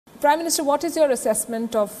Prime Minister, what is your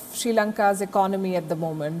assessment of Sri Lanka's economy at the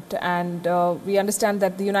moment? And we understand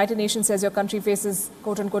that the United Nations says your country faces,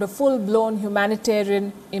 quote unquote, a full-blown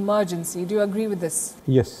humanitarian emergency. Do you agree with this?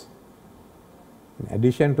 Yes. In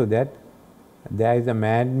addition to that, there is a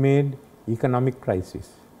man-made economic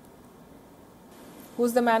crisis.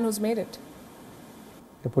 Who's the man who's made it?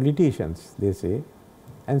 The politicians, they say,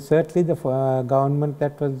 and certainly the government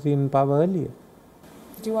that was in power earlier.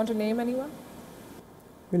 Do you want to name anyone?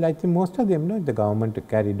 Well, I think most of them, no, the government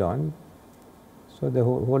carried on, so the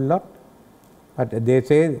whole lot. But they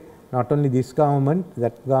say not only this government,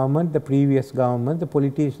 that government, the previous government, the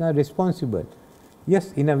politicians are responsible.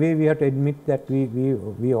 Yes, in a way we have to admit that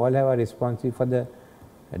we all have a responsibility for the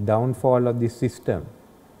downfall of this system,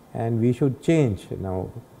 and we should change now.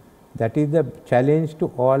 That is the challenge to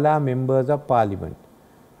all our members of parliament.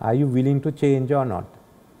 Are you willing to change or not?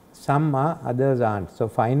 Some are, others aren't. So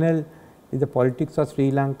final, the politics of Sri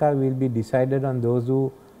Lanka will be decided on those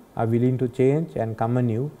who are willing to change and come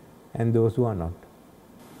anew, and those who are not.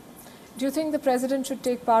 Do you think the president should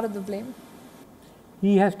take part of the blame?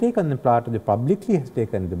 He has taken the part of the, publicly has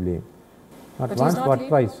taken the blame. Not But once, he's not but leaving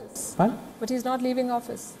twice. office. Huh? But he's not leaving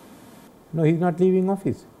office. No, he is not leaving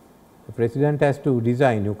office. The president has to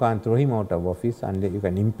resign. You can't throw him out of office unless you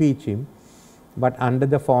can impeach him. But under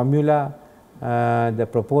the formula, the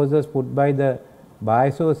proposals put by the Bar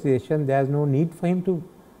Association, there is no need for him to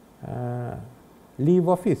leave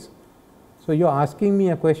office. So you are asking me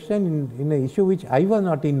a question in an issue which I was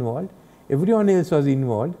not involved, everyone else was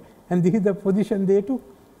involved, and this is the position they took.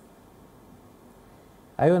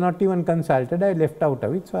 I was not even consulted, I left out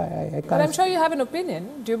of it, so I can't. But I'm sure you have an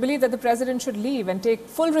opinion. Do you believe that the president should leave and take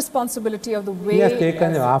full responsibility of the way? He has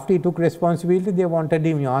taken, after he took responsibility, they wanted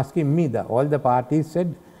him, you asking me, all the parties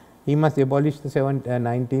said he must abolish the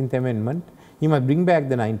 19th Amendment, he must bring back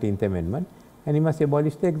the 19th Amendment, and he must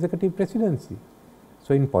abolish the executive presidency.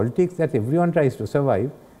 So in politics, that everyone tries to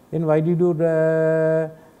survive, then why did you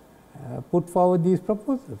put forward these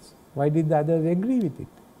proposals? Why did the others agree with it?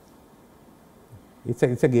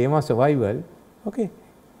 It's a game of survival. Okay,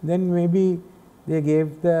 then maybe they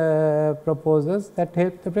gave the proposals that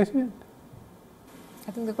helped the president.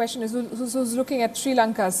 I think the question is who's looking at Sri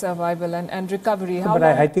Lanka's survival and recovery? How but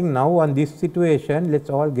I think now on this situation,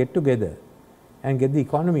 let's all get together and get the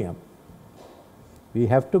economy up. We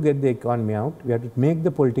have to get the economy out. We have to make the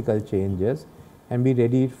political changes and be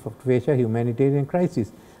ready to face a humanitarian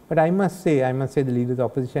crisis. But I must say the leaders of the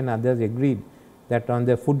opposition and others agreed that on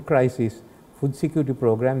the food crisis, food security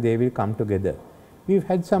program, they will come together. We've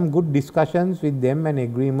had some good discussions with them and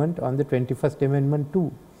agreement on the 21st Amendment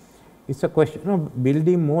too. It's a question of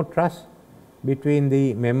building more trust between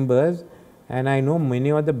the members, and I know many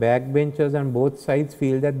of the backbenchers on both sides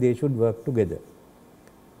feel that they should work together.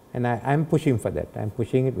 And I'm pushing for that. I'm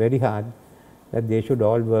pushing it very hard that they should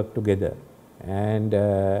all work together, and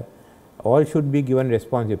all should be given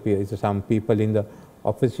responsibility. Some people in the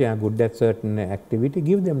opposition are good at certain activity,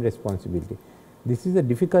 give them responsibility. This is a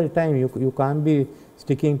difficult time. You can't be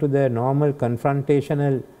sticking to the normal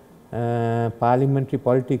confrontational parliamentary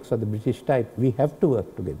politics of the British type. We have to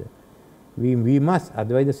work together. We must,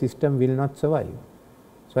 otherwise the system will not survive.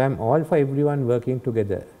 So I'm all for everyone working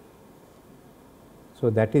together. So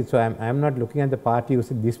that is, so I'm not looking at the party who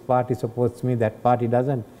said this party supports me, that party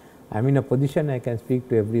doesn't. I'm in a position I can speak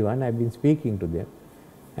to everyone. I've been speaking to them,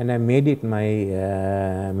 and I made it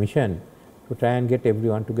my mission to try and get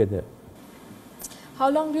everyone together. How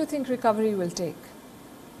long do you think recovery will take?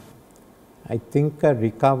 I think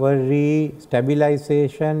recovery,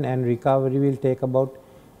 stabilization and recovery will take about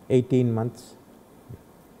 18 months.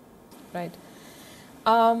 Right.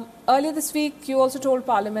 Earlier this week, you also told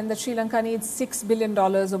Parliament that Sri Lanka needs $6 billion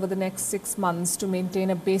over the next 6 months to maintain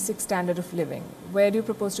a basic standard of living. Where do you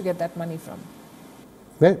propose to get that money from?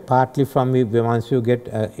 Well, partly from once you get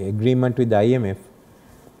agreement with the IMF,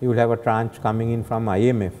 you will have a tranche coming in from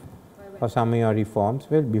IMF for some of your reforms,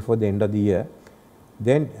 well, before the end of the year.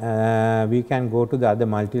 Then we can go to the other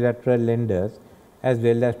multilateral lenders as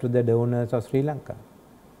well as to the donors of Sri Lanka.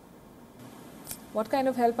 What kind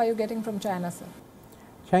of help are you getting from China, sir?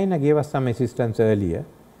 China gave us some assistance earlier.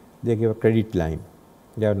 They gave a credit line.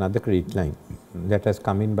 They have another credit line that has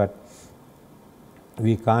come in, but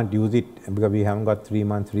we can't use it because we haven't got 3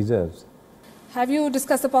 months reserves. Have you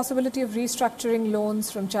discussed the possibility of restructuring loans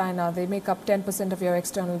from China? They make up 10% of your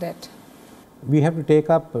external debt. We have to take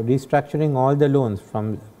up restructuring all the loans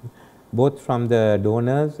from both from the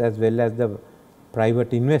donors as well as the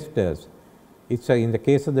private investors. It's in the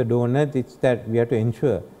case of the donors, it's that we have to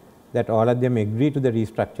ensure that all of them agree to the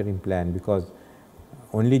restructuring plan, because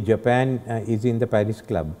only Japan is in the Paris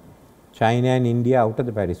Club China and India out of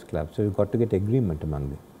the Paris Club. So you've got to get agreement among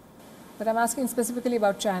them. But I'm asking specifically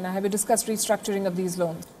about China. Have you discussed restructuring of these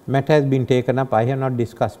loans? Matter has been taken up. I have not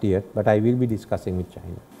discussed yet, but I will be discussing with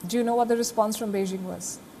China. Do you know what the response from Beijing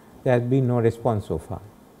was? There has been no response so far.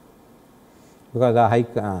 Because our high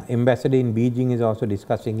ambassador in Beijing is also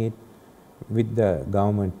discussing it with the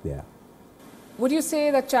government there. Would you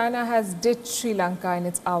say that China has ditched Sri Lanka in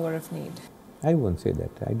its hour of need? I won't say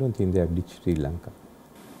that. I don't think they have ditched Sri Lanka.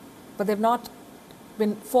 But they've not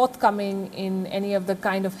been forthcoming in any of the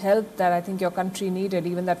kind of help that I think your country needed,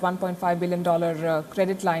 even that $1.5 billion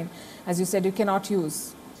credit line, as you said, you cannot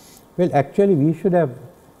use. Well, actually, we should have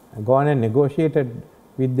gone and negotiated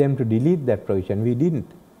with them to delete that provision. We didn't.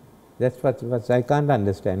 That's what I can't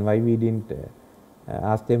understand, why we didn't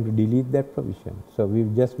ask them to delete that provision. So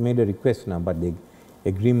we've just made a request now, but the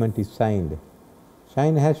agreement is signed.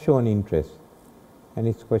 China has shown interest, and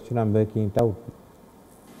it's a question of working it out.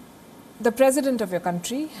 The president of your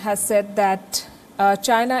country has said that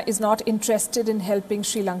China is not interested in helping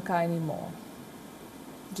Sri Lanka anymore.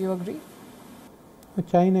 Do you agree? Well,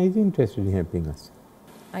 China is interested in helping us.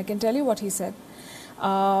 I can tell you what he said.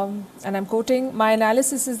 And I'm quoting, "My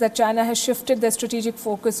analysis is that China has shifted their strategic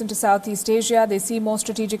focus into Southeast Asia. They see more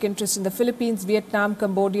strategic interest in the Philippines, Vietnam,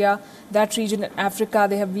 Cambodia, that region in Africa.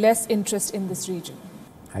 They have less interest in this region."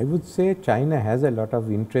 I would say China has a lot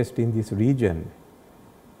of interest in this region.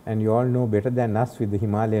 And you all know better than us with the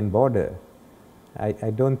Himalayan border. I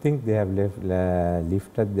don't think they have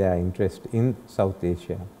lifted their interest in South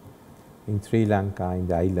Asia, in Sri Lanka, in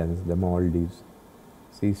the islands, the Maldives,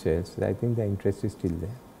 Seychelles. I think the interest is still there.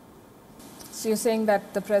 So you're saying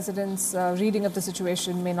that the president's reading of the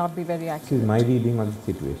situation may not be very accurate? This is my reading of the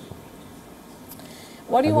situation.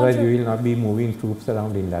 What do you Otherwise, want to... we will not be moving troops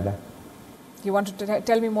around in Ladakh. You want to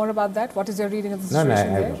tell me more about that? What is your reading of the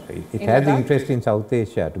situation there? It has interest in South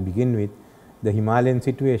Asia to begin with. The Himalayan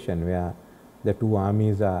situation where the two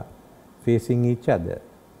armies are facing each other.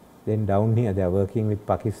 Then down here they are working with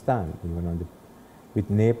Pakistan, even on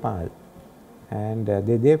with Nepal. And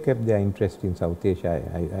they've kept their interest in South Asia.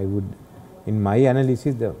 I would, in my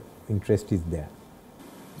analysis, the interest is there.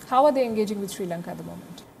 How are they engaging with Sri Lanka at the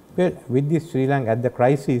moment? Well, with this Sri Lanka, at the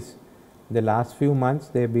crisis, the last few months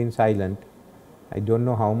they have been silent. I don't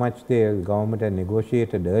know how much the government had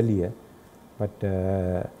negotiated earlier, but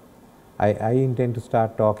I intend to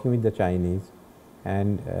start talking with the Chinese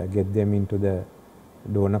and get them into the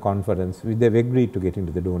donor conference. They've agreed to get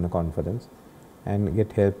into the donor conference and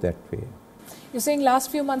get help that way. You're saying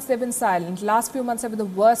last few months they've been silent. Last few months have been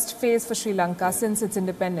the worst phase for Sri Lanka since its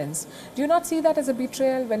independence. Do you not see that as a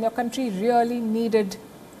betrayal when your country really needed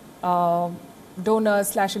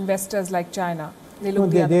donors/investors like China?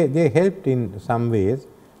 They helped in some ways,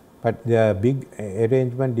 but the big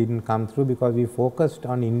arrangement didn't come through because we focused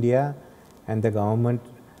on India and the government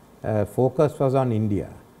focus was on India.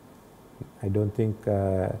 I don't think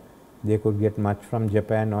they could get much from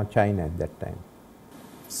Japan or China at that time.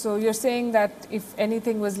 So you're saying that if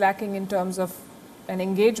anything was lacking in terms of an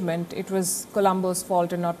engagement, it was Colombo's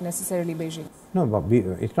fault and not necessarily Beijing? No, but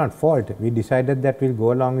it's not fault. We decided that we'll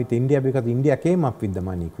go along with India because India came up with the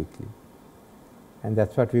money quickly. And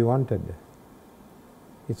that's what we wanted.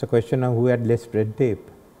 It's a question of who had less red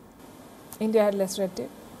tape. India had less red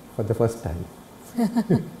tape? For the first time.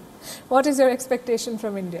 What is your expectation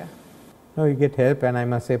from India? No, we get help, and I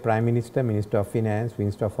must say Prime Minister, Minister of Finance,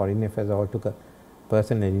 Minister of Foreign Affairs all took a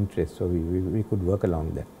personal interest, so we could work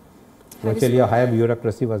along that. Virtually a higher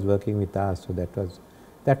bureaucracy was working with us, so that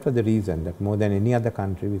was the reason that more than any other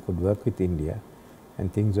country we could work with India,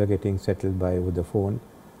 and things were getting settled by over the phone.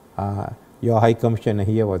 Your High Commissioner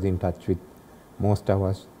here was in touch with most of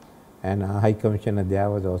us, and our High Commissioner there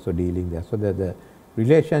was also dealing there. So the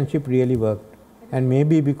relationship really worked. And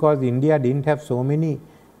maybe because India didn't have so many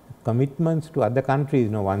commitments to other countries,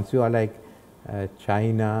 once you are like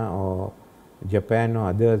China or Japan or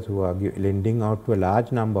others who are lending out to a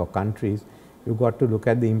large number of countries, you've got to look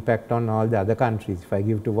at the impact on all the other countries. If I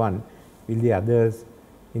give to one, will the others,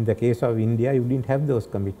 in the case of India, you didn't have those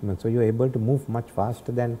commitments, so you're able to move much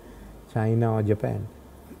faster than China or Japan.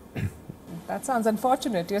 That sounds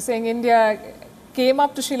unfortunate. You're saying India came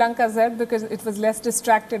up to Sri Lanka's help because it was less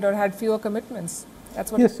distracted or had fewer commitments.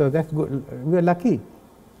 That's what. Yes, so that's good. We're lucky.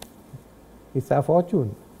 It's our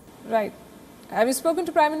fortune. Right. Have you spoken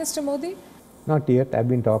to Prime Minister Modi? Not yet. I've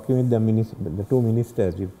been talking with the two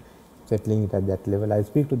ministers. We're settling it at that level. I'll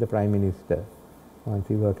speak to the Prime Minister once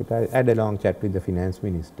we work it out. I had a long chat with the Finance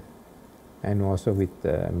Minister and also with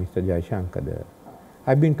Mr. Jaishankar.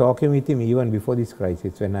 I've been talking with him even before this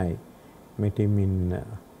crisis. When I met him in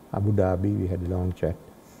Abu Dhabi, we had a long chat.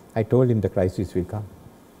 I told him the crisis will come.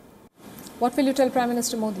 What will you tell Prime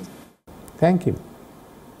Minister Modi? Thank him.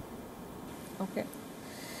 Okay.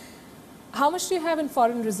 How much do you have in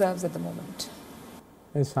foreign reserves at the moment?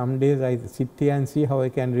 Some days I sit here and see how I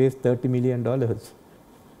can raise $30 million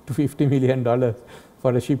to $50 million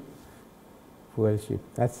for a ship, fuel ship.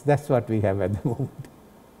 That's what we have at the moment.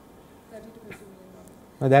 30 to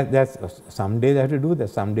 $50 million. That's some days I have to do that.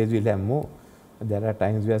 Some days we'll have more. There are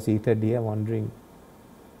times we are seated here wondering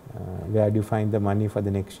where do you find the money for the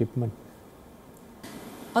next shipment.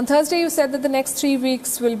 On Thursday, you said that the next 3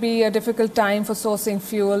 weeks will be a difficult time for sourcing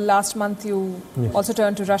fuel. Last month, you also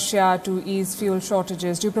turned to Russia to ease fuel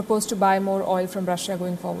shortages. Do you propose to buy more oil from Russia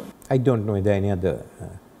going forward? I don't know whether any other,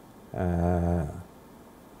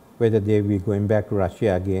 whether they will be going back to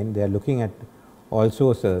Russia again. They are looking at all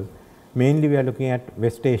sources. Mainly, we are looking at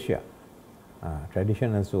West Asia,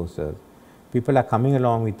 traditional sources. People are coming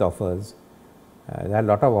along with offers. There are a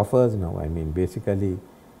lot of offers now. I mean, basically,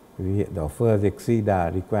 the offers exceed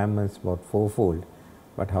our requirements about fourfold,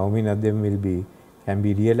 but how many of them can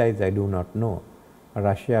be realized, I do not know.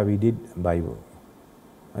 Russia, we did buy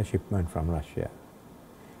a shipment from Russia.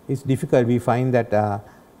 It's difficult. We find that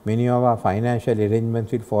many of our financial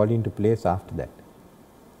arrangements will fall into place after that,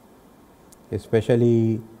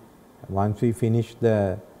 especially once we finish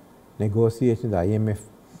the negotiations, the IMF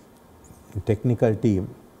technical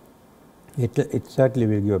team, it certainly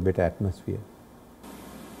will give a better atmosphere.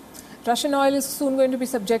 Russian oil is soon going to be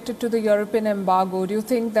subjected to the European embargo. Do you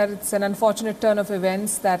think that it's an unfortunate turn of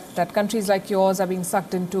events that countries like yours are being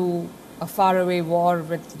sucked into a faraway war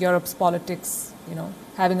with Europe's politics,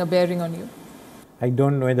 having a bearing on you? I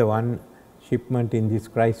don't know whether one shipment in this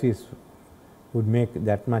crisis would make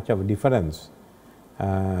that much of a difference.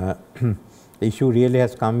 The issue really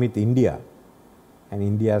has come with India and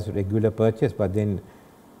India's regular purchase, but then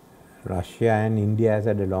Russia and India has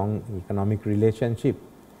had a long economic relationship,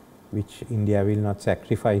 which India will not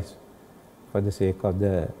sacrifice for the sake of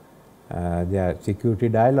their security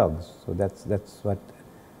dialogues. So that's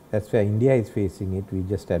where India is facing it. We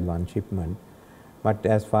just had one shipment, but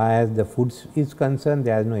as far as the food is concerned,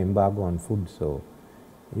 there is no embargo on food, so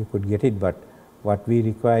you could get it. But what we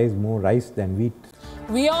require is more rice than wheat.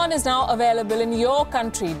 WION is now available in your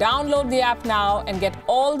country. Download the app now and get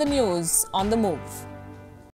all the news on the move.